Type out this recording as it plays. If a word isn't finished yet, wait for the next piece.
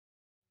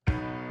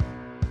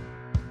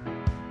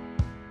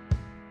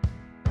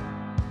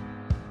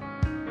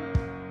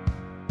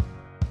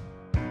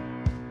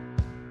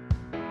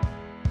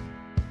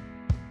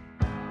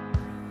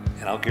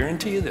And I'll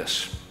guarantee you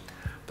this,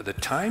 by the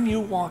time you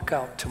walk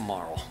out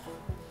tomorrow,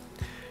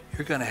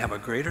 you're going to have a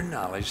greater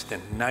knowledge than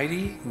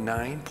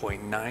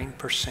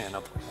 99.9%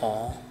 of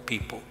all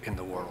people in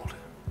the world.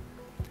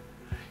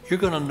 You're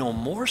going to know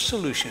more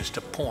solutions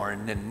to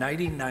porn than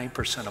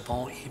 99% of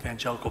all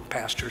evangelical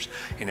pastors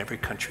in every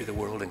country of the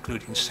world,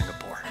 including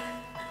Singapore.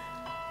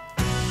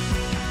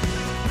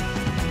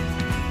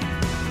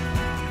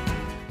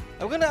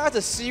 I'm going to ask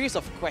a series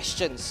of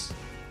questions.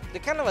 They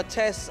kind of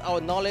attest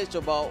our knowledge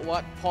about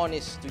what porn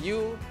is to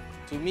you,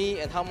 to me,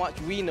 and how much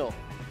we know.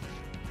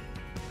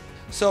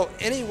 So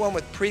anyone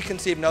with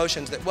preconceived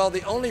notions that, well,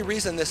 the only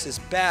reason this is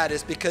bad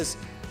is because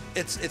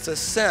it's a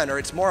sin or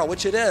it's moral,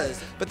 which it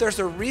is, but there's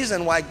a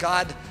reason why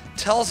God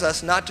tells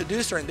us not to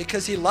do certain,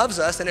 because He loves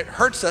us and it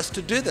hurts us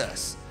to do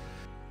this.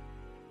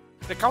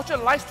 The culture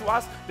lies to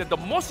us that the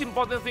most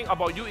important thing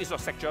about you is your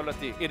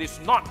sexuality. It is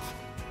not.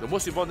 The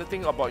most important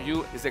thing about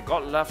you is that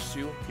God loves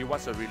you. He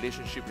wants a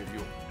relationship with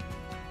you.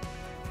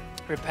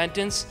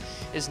 Repentance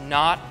is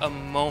not a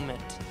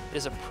moment. It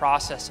is a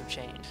process of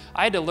change.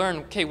 I had to learn,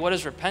 okay, what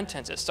is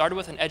repentance? It started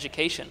with an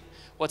education.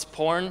 What's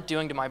porn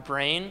doing to my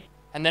brain?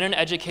 And then an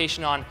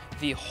education on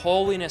the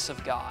holiness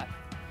of God,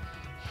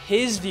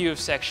 His view of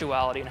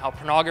sexuality and how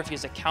pornography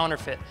is a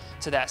counterfeit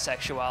to that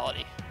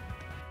sexuality.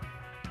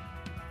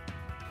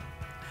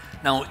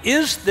 Now,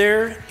 is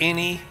there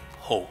any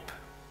hope?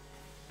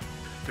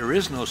 There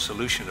is no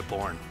solution to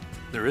porn.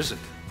 There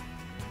isn't.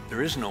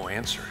 There is no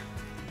answer.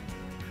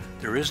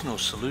 There is no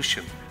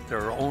solution.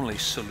 There are only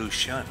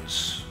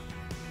solutions.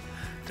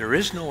 There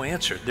is no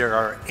answer. There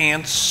are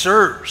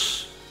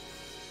answers.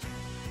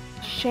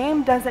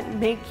 Shame doesn't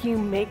make you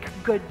make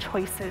good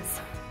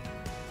choices.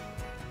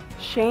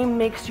 Shame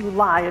makes you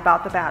lie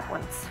about the bad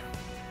ones.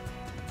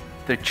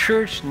 The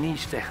church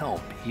needs to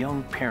help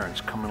young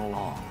parents coming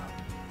along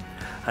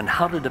on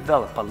how to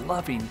develop a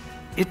loving,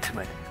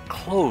 intimate,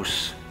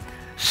 close,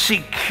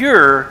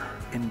 secure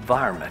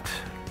environment.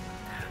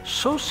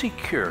 So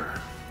secure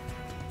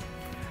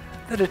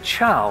that a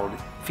child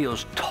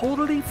feels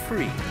totally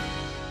free